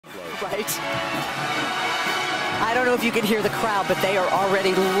Right? I don't know if you can hear the crowd, but they are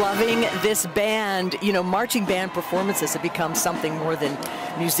already loving this band. You know, marching band performances have become something more than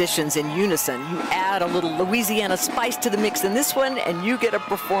musicians in unison. You add a little Louisiana spice to the mix in this one, and you get a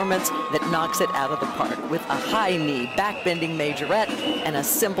performance that knocks it out of the park with a high knee, back-bending majorette, and a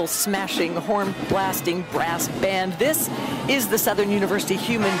simple smashing, horn-blasting brass band. This is the Southern University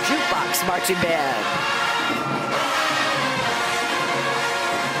Human Jukebox Marching Band.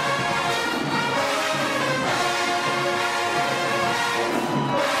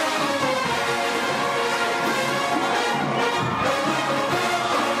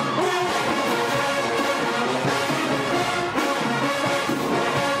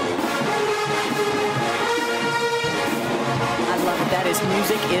 That is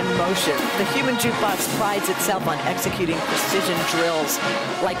music in motion. The Human Jukebox prides itself on executing precision drills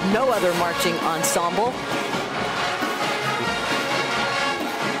like no other marching ensemble.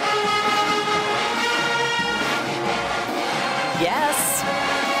 Yes.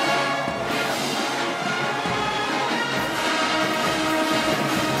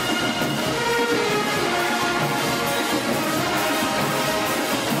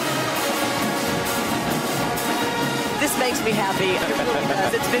 This makes me happy. It really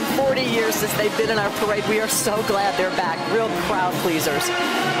does. It's been 40 years since they've been in our parade. We are so glad they're back. Real crowd pleasers.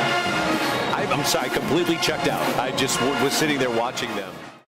 I'm sorry, completely checked out. I just was sitting there watching them.